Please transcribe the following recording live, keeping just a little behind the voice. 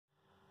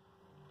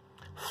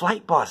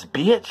Flight boss,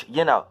 bitch.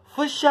 You know,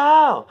 for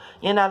sure.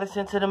 You're not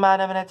listening to the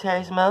Mind of an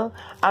Terry's Moon.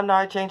 I'm the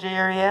Archangel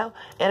Uriel,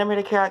 and I'm here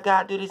to carry out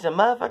God duties and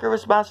motherfucking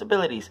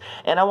responsibilities.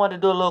 And I want to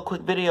do a little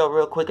quick video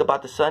real quick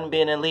about the sun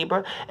being in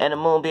Libra and the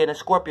moon being in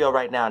Scorpio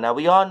right now. Now,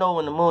 we all know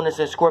when the moon is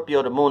in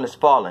Scorpio, the moon is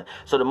falling.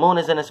 So the moon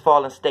is in its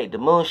fallen state. The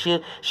moon,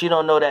 she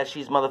don't know that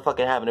she's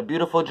motherfucking having a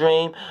beautiful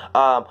dream,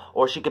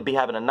 or she could be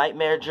having a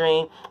nightmare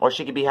dream, or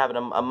she could be having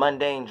a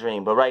mundane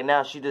dream. But right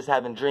now, she's just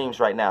having dreams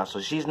right now. So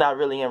she's not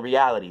really in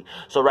reality.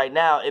 So right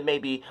now, it may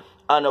be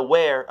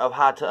unaware of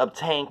how to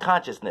obtain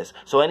consciousness.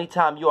 So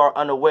anytime you are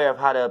unaware of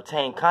how to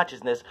obtain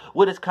consciousness,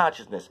 what is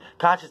consciousness?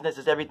 Consciousness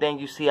is everything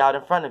you see out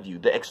in front of you,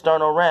 the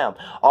external realm,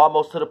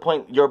 almost to the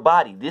point your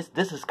body.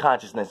 This is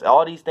consciousness.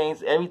 All these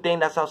things, everything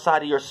that's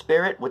outside of your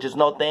spirit, which is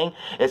no thing,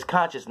 is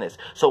consciousness.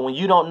 So when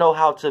you don't know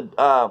how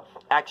to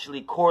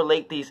actually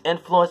correlate these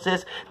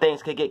influences,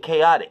 things could get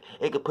chaotic.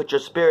 It could put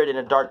your spirit in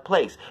a dark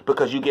place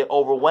because you get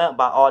overwhelmed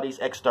by all these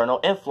external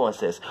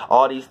influences,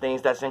 all these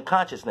things that's in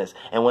consciousness.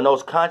 And when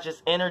those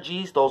conscious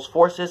energies, those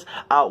forces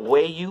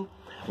outweigh you,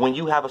 when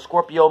you have a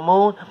Scorpio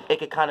moon, it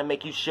can kind of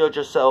make you shield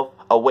yourself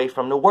away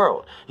from the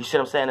world. You see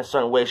what I'm saying? In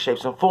certain ways,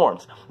 shapes, and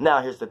forms.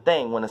 Now, here's the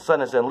thing. When the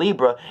sun is in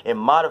Libra, it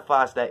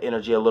modifies that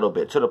energy a little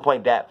bit to the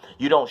point that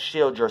you don't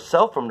shield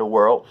yourself from the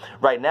world.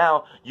 Right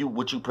now,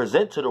 what you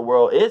present to the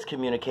world is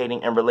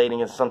communicating and relating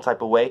in some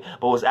type of way.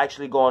 But what's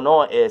actually going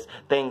on is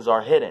things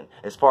are hidden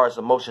as far as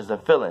emotions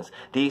and feelings.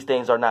 These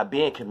things are not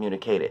being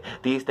communicated.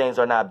 These things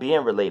are not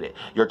being related.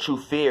 Your true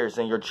fears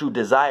and your true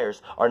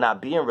desires are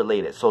not being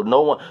related. So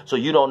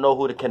you don't know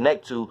who to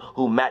connect to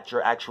who match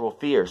your actual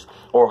fears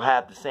or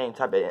have the same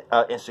type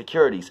of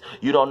insecurities.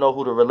 You don't know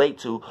who to relate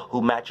to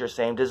who match your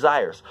same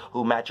desires,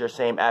 who match your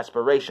same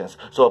aspirations.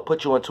 So it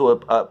puts you into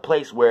a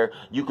place where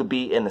you could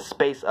be in the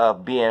space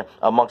of being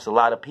amongst a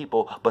lot of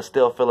people but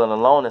still feeling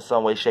alone in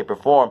some way, shape, or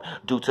form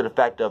due to the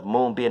fact of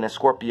moon being in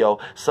Scorpio,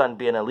 sun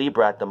being in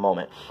Libra at the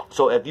moment.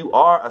 So if you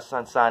are a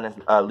sun sign in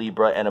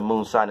Libra and a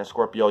moon sign in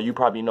Scorpio, you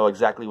probably know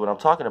exactly what I'm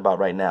talking about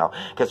right now.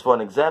 Because for an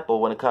example,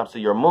 when it comes to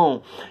your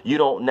moon, you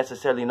don't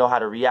necessarily know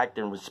how to react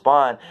and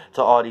respond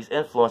to all these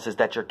influences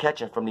that you're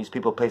catching from these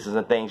people, places,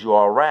 and things you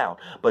are around.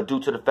 But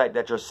due to the fact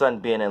that your sun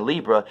being in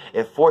Libra,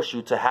 it forced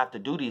you to have to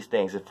do these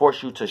things. It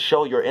forced you to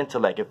show your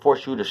intellect. It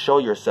forced you to show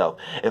yourself.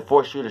 It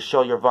forced you to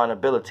show your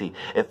vulnerability.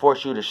 It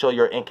forced you to show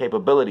your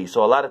incapability.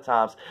 So a lot of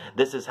times,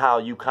 this is how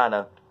you kind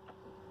of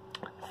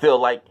feel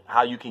like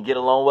how you can get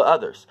along with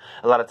others.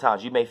 A lot of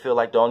times you may feel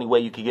like the only way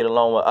you can get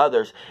along with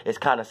others is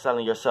kind of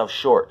selling yourself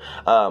short,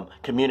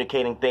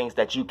 communicating things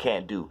that you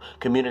can't do,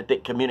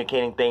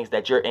 communicating things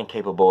that you're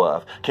incapable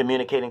of,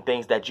 communicating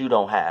things that you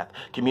don't have,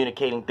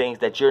 communicating things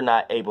that you're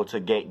not able to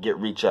get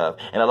reach of.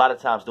 And a lot of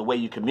times the way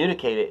you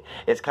communicate it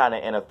is kind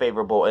of in a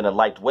favorable, in a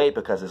light way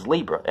because it's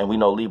Libra. And we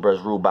know Libra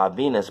is ruled by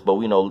Venus, but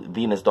we know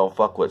Venus don't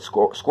fuck with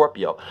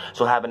Scorpio.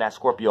 So having that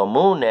Scorpio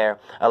moon there,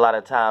 a lot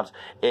of times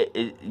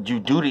you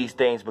do these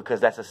things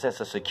because that's a sense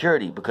of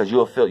security, because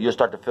you'll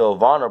start to feel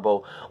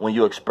vulnerable when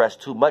you express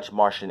too much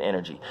Martian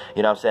energy.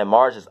 You know what I'm saying?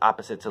 Mars is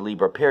opposite to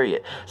Libra,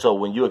 period. So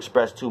when you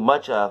express too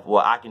much of,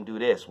 well, I can do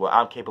this, well,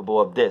 I'm capable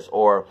of this,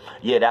 or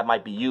yeah, that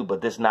might be you,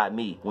 but this not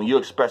me. When you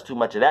express too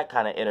much of that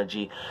kind of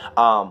energy,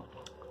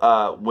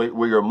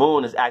 where your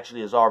moon is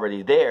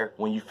already there,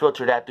 when you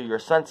filter that through your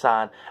sun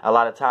sign, a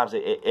lot of times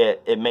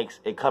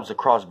it comes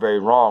across very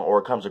wrong, or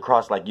it comes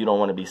across like you don't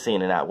want to be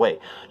seen in that way.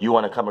 You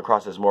want to come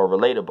across as more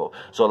relatable.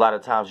 So a lot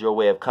of times your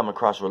way of coming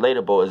across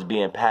relatable is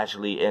being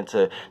passionately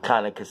into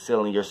kind of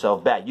concealing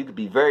yourself back. You could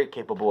be very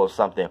capable of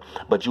something,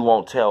 but you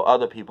won't tell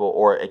other people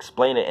or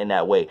explain it in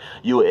that way.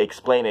 You will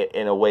explain it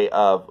in a way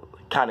of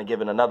kind of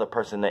giving another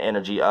person the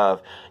energy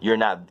of you're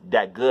not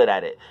that good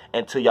at it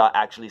until y'all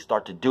actually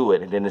start to do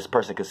it. And then this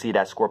person can see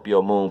that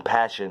Scorpio moon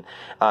passion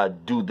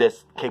do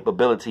this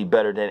capability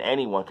better than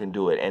anyone can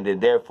do it. And then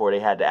therefore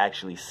they had to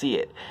actually see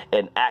it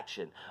in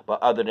action.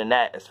 But other than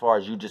that, as far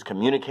as you just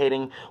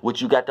communicating what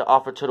you got to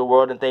offer to the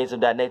world and things of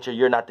that nature,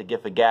 you're not the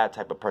gift of gab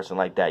type of person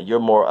like that. You're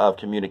more of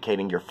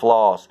communicating your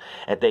flaws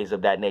and things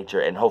of that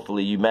nature. And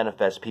hopefully you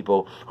manifest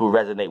people who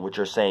resonate with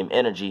your same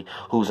energy,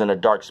 who's in a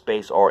dark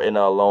space or in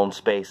a alone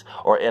space,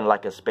 or in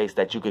like a space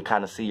that you could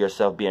kind of see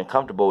yourself being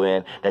comfortable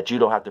in, that you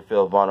don't have to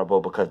feel vulnerable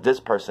because this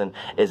person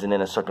isn't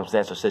in a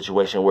circumstance or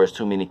situation where it's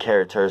too many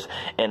characters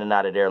in and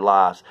out of their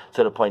lives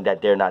to the point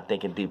that they're not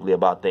thinking deeply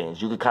about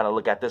things. You could kind of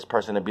look at this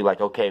person and be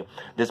like, okay,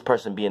 this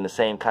person be in the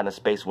same kind of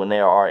space when they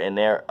are in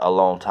their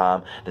alone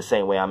time, the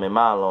same way I'm in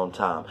my alone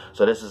time.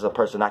 So this is a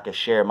person I can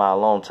share my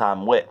alone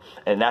time with.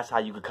 And that's how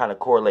you could kind of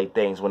correlate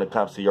things when it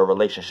comes to your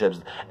relationships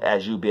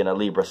as you being a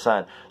Libra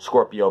sun,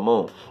 Scorpio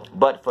moon.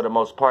 But for the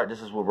most part,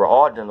 this is what we're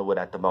all dealing with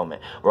at the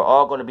moment. We're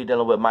all going to be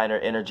dealing with minor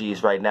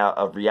energies right now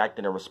of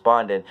reacting and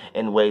responding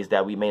in ways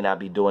that we may not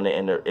be doing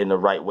it in the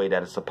right way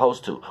that it's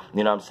supposed to.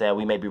 You know what I'm saying?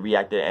 We may be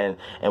reacting,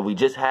 and we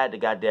just had the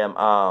goddamn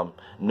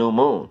new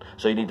moon.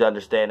 So you need to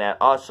understand that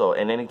also.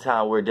 And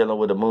anytime we're dealing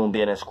with the moon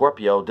being in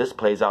Scorpio, this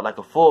plays out like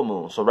a full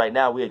moon. So right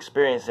now we're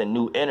experiencing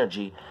new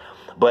energy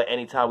But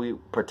anytime we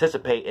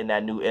participate in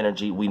that new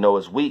energy, we know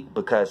it's weak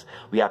because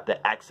we have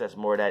to access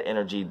more of that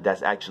energy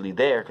that's actually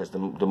there because the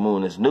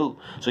moon is new.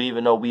 So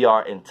even though we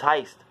are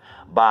enticed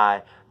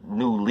by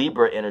new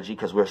Libra energy,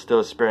 because we're still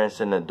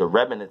experiencing the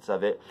remnants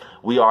of it,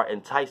 we are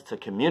enticed to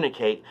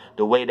communicate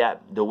the way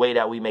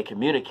that we may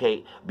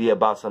communicate be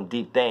about some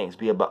deep things,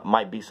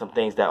 might be some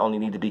things that only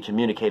need to be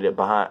communicated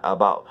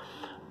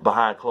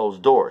behind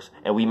closed doors,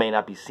 and we may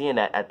not be seeing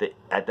that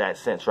at that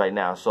sense right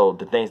now. So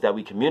the things that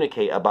we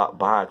communicate about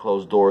behind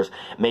closed doors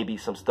may be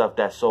some stuff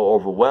that's so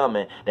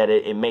overwhelming that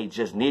it may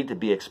just need to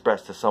be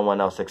expressed to someone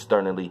else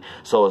externally,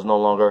 so it's no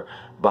longer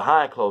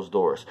behind closed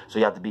doors. So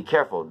you have to be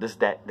careful. This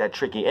that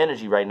tricky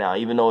energy right now.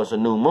 Even though it's a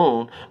new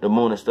moon, the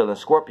moon is still in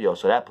Scorpio,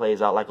 so that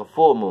plays out like a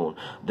full moon.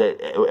 That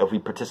if we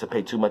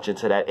participate too much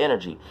into that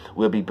energy,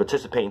 we'll be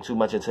participating too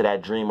much into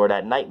that dream or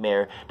that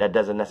nightmare that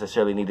doesn't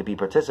necessarily need to be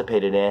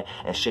participated in,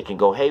 and shit can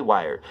go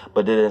haywire.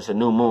 But then it's a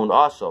new moon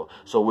also,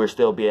 so we're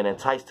still being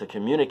enticed to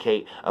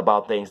communicate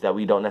about things that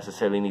we don't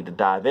necessarily need to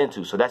dive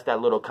into. So that's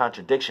that little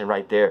contradiction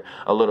right there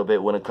a little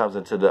bit when it comes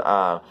into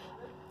the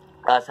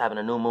us having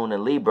a new moon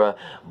in Libra,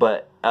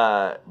 but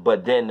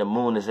then the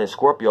moon is in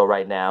Scorpio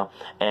right now,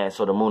 and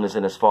so the moon is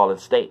in its fallen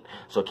state.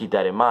 So keep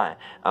that in mind.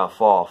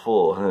 Fall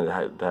full.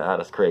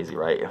 That's crazy,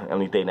 right?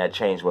 Only thing that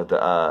changed was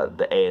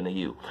the A and the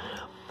U.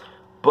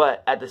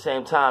 But at the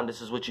same time,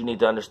 this is what you need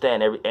to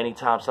understand.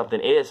 Anytime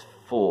something is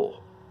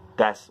full,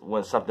 that's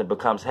when something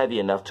becomes heavy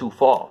enough to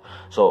fall.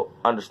 So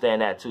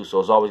understand that too. So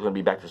it's always going to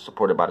be back to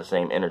supported by the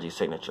same energy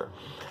signature.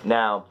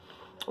 Now,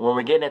 when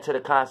we're getting into the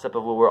concept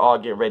of what we're all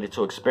getting ready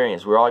to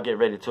experience, we're all getting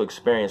ready to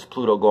experience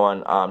Pluto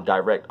going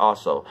direct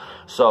also.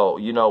 So,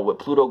 you know, with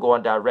Pluto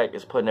going direct,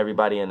 it's putting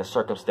everybody in a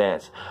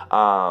circumstance.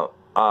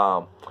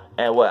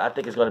 And what I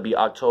think it's going to be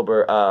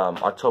October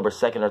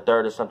 2nd or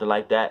 3rd or something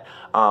like that.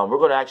 We're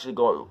going to actually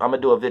go, I'm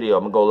going to do a video,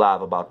 I'm going to go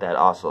live about that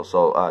also,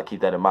 so keep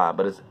that in mind.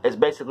 But it's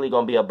basically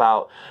going to be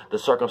about the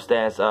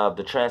circumstance of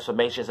the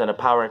transformations and the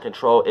power and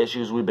control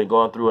issues we've been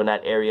going through in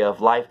that area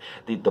of life.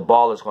 The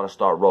ball is going to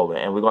start rolling,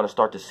 and we're going to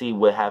start to see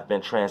what have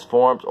been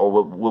transformed or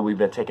what we've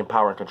been taking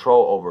power and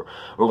control over.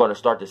 We're going to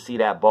start to see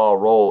that ball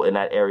roll in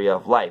that area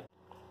of life.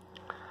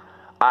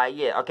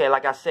 Yeah, okay,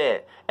 like I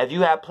said, if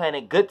you have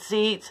planted good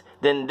seeds,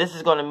 then this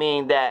is going to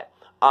mean that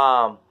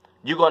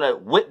you're going to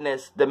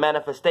witness the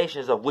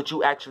manifestations of what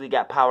you actually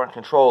got power and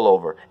control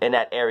over in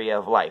that area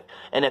of life.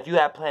 And if you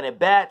have planted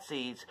bad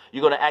seeds,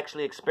 you're going to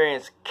actually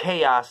experience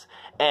chaos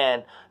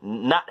and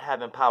not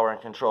having power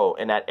and control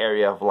in that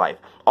area of life,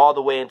 all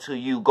the way until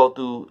you go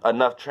through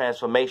enough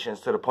transformations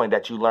to the point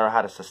that you learn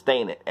how to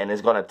sustain it. And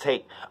it's going to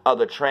take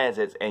other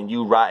transits and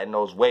you riding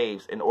those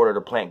waves in order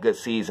to plant good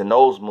seeds in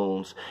those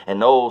moons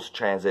and those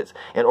transits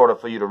in order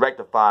for you to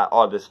rectify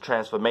all this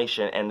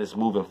transformation and this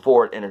moving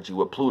forward energy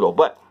with Pluto.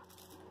 But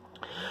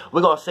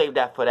we're going to save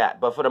that for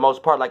that. But for the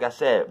most part, like I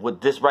said, with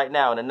this right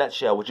now in a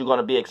nutshell, what you're going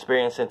to be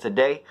experiencing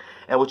today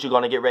and what you're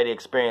going to get ready to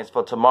experience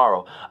for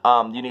tomorrow,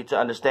 you need to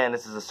understand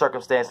this is a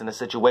circumstance and a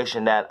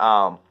situation that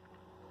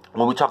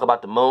when we talk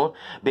about the moon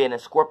being in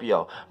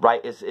Scorpio, right,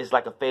 it's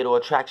like a fatal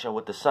attraction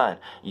with the sun.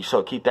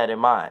 So keep that in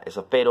mind. It's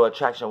a fatal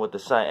attraction with the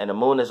sun. And the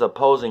moon is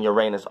opposing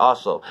Uranus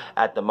also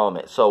at the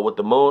moment. So with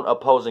the moon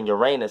opposing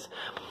Uranus,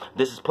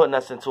 this is putting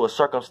us into a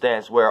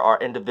circumstance where our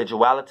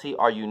individuality,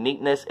 our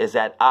uniqueness is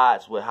at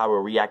odds with how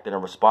we're reacting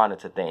and responding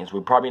to things.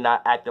 We're probably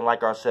not acting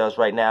like ourselves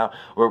right now.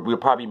 We're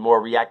probably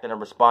more reacting and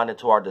responding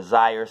to our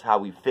desires, how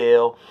we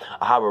feel,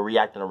 how we're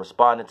reacting and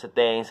responding to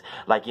things.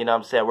 Like, you know what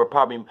I'm saying? We're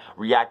probably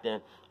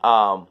reacting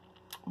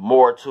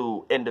more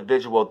to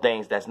individual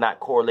things that's not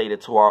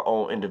correlated to our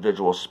own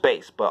individual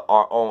space, but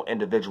our own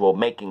individual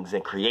makings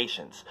and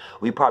creations.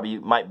 We probably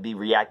might be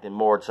reacting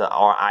more to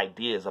our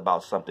ideas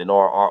about something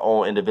or our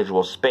own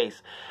individual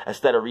space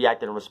instead of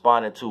reacting and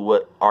responding to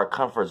what our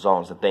comfort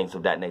zones and things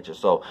of that nature.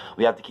 So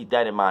we have to keep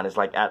that in mind. It's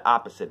like at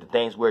opposite. The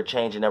things we're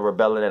changing and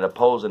rebelling and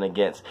opposing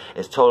against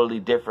is totally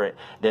different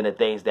than the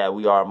things that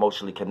we are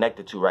emotionally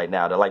connected to right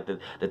now. They're like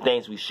the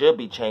things we should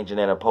be changing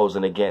and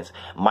opposing against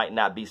might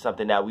not be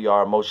something that we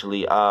are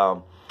emotionally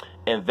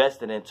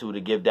invested into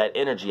to give that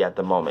energy at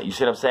the moment. You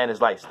see what I'm saying?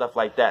 It's like stuff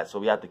like that. So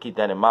we have to keep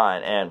that in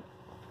mind. And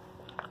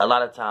a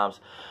lot of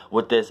times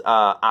with this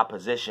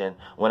opposition,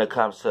 when it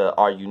comes to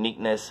our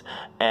uniqueness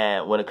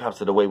and when it comes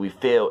to the way we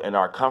feel in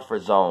our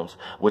comfort zones,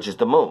 which is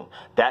the moon.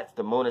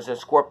 The moon is in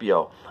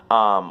Scorpio,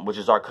 which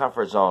is our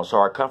comfort zone. So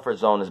our comfort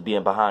zone is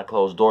being behind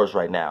closed doors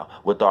right now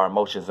with our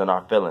emotions and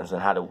our feelings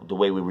and how the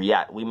way we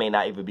react. We may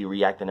not even be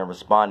reacting and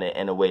responding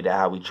in a way that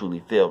how we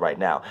truly feel right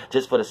now,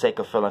 just for the sake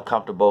of feeling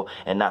comfortable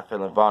and not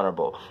feeling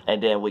vulnerable.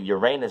 And then with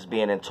Uranus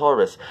being in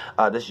Taurus,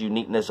 this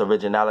uniqueness,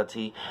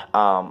 originality.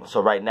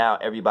 So right now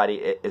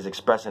everybody is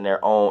expressing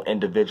their own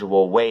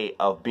individual way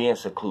of being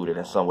secluded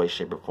in some way,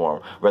 shape, or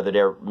form. Whether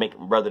they're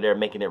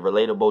making it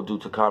relatable due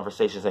to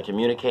conversations and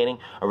communicating,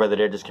 or whether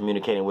they're just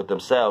communicating with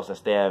themselves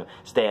and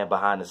staying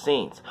behind the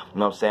scenes. You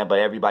know what I'm saying? But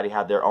everybody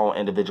have their own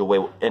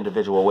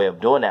individual way of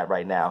doing that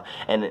right now.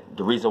 And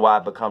the reason why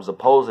it becomes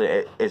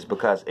opposing is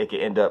because it can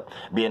end up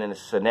being in a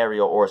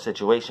scenario or a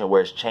situation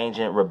where it's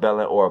changing,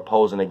 rebelling, or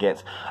opposing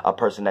against a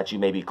person that you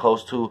may be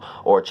close to,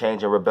 or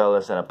changing, rebelling,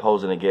 and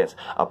opposing against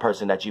a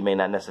person that you may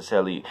not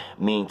necessarily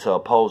mean to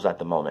oppose at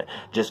the moment,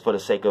 just for the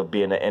sake of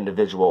being an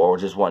individual or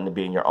just wanting to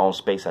be in your own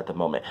space at the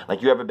moment.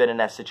 Like, you ever been in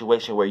that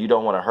situation where you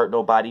don't want to hurt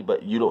nobody,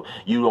 but you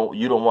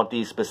don't want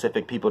these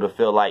specific people to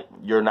feel like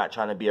you're not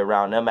trying to be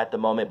around them at the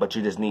moment, but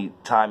you just need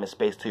time and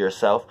space to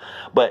yourself.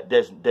 But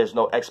there's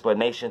no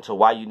explanation to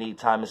why you need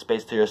time and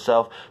space to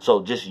yourself.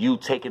 So just you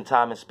taking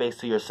time and space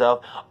to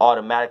yourself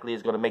automatically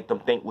is going to make them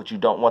think what you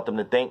don't want them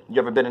to think.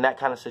 You ever been in that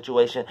kind of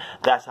situation?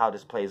 That's how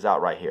this plays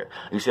out right here.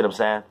 You see what I'm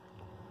saying?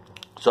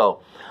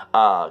 So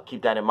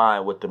keep that in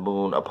mind with the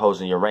moon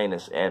opposing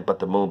Uranus, but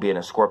the moon being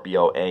in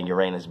Scorpio and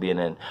Uranus being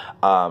in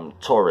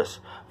Taurus,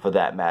 for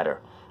that matter.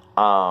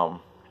 And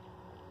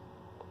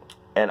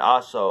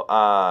also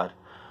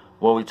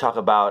when we talk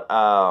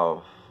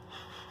about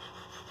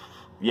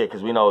yeah,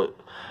 because we know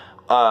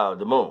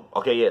the moon.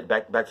 Okay, yeah,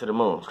 back to the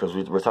moon, because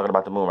we're talking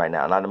about the moon right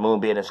now. Now, the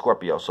moon being in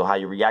Scorpio, so how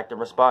you react and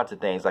respond to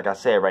things, like I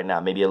said right now,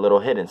 maybe a little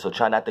hidden. So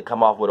try not to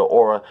come off with an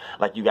aura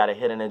like you got a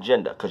hidden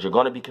agenda, because you're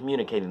going to be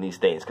communicating these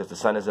things, because the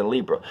sun is in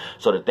Libra.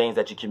 So the things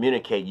that you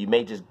communicate, you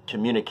may just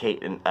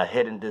communicate a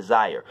hidden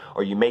desire,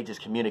 or you may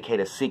just communicate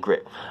a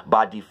secret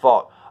by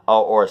default,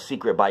 or a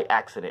secret by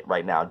accident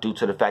right now, due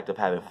to the fact of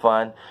having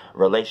fun,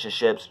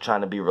 relationships,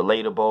 trying to be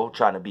relatable,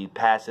 trying to be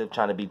passive,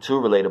 trying to be too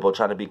relatable,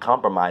 trying to be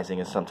compromising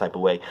in some type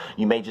of way.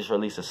 You may just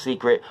release a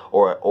secret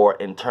or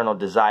internal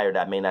desire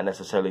that may not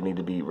necessarily need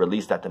to be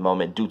released at the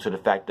moment, due to the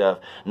fact of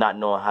not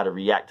knowing how to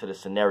react to the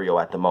scenario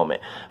at the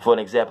moment. For an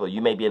example,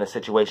 you may be in a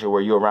situation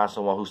where you're around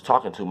someone who's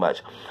talking too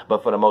much,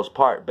 but for the most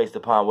part, based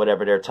upon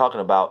whatever they're talking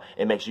about,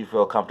 it makes you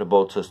feel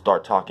comfortable to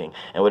start talking.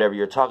 And whatever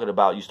you're talking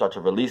about, you start to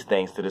release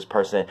things to this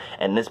person,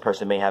 and this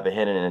person may have a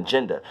hidden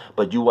agenda,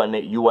 but you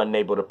wasn't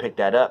able to pick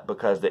that up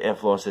because the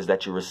influences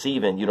that you're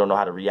receiving, you don't know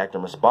how to react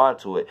and respond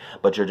to it,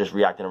 but you're just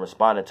reacting and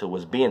responding to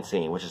what's being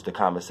seen, which is the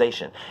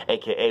conversation.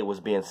 AKA, what's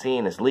being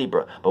seen is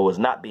Libra, but what's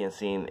not being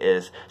seen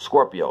is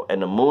Scorpio,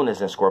 and the moon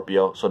is in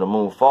Scorpio, so the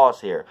moon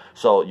falls here.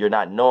 So you're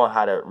not knowing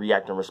how to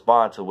react and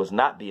respond to what's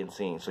not being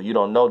seen. So you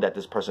don't know that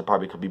this person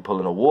probably could be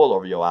pulling a wool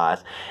over your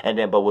eyes,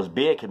 but what's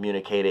being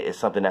communicated is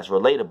something that's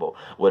relatable.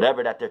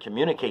 Whatever that they're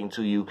communicating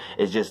to you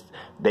is just,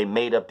 they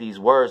made up these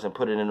words and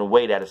put it in a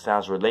way that it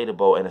sounds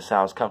relatable and it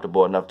sounds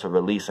comfortable enough to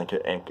release and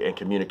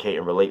communicate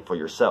and relate for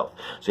yourself.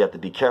 So you have to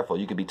be careful.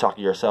 You could be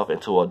talking yourself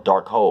into a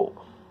dark hole,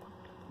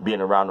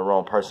 being around the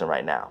wrong person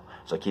right now.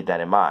 So keep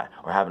that in mind,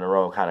 or having the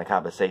wrong kind of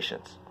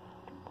conversations.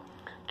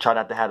 Try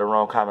not to have the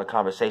wrong kind of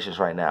conversations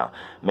right now.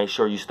 Make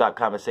sure you stop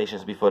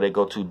conversations before they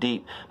go too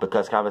deep,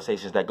 because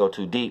conversations that go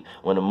too deep,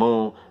 when the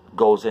moon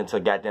goes into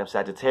goddamn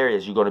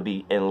Sagittarius, you're going to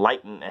be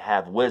enlightened and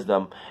have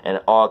wisdom and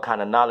all kind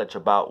of knowledge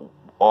about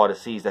all the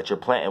seeds that you're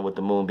planting, with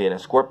the moon being in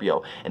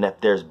Scorpio. And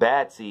if there's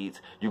bad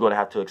seeds, you're going to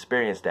have to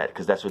experience that,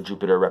 because that's what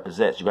Jupiter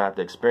represents. You're going to have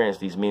to experience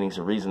these meanings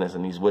and reasonings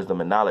and these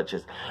wisdom and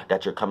knowledges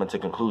that you're coming to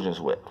conclusions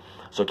with.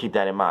 So keep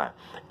that in mind.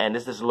 And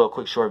this is a little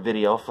quick short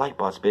video, Flight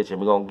Boss bitch, and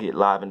we're going to get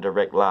live and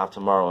direct live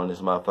tomorrow on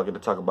this motherfucker to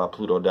talk about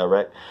Pluto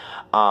direct.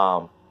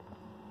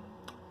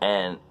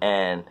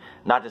 And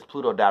not just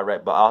Pluto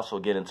direct, but also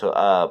get into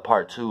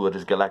part 2 of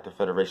this Galactic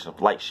Federation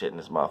of Light shit in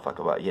this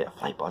motherfucker about, yeah,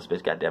 Flight Boss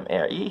bitch, goddamn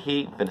air.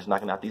 Finish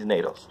knocking out these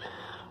NATOs.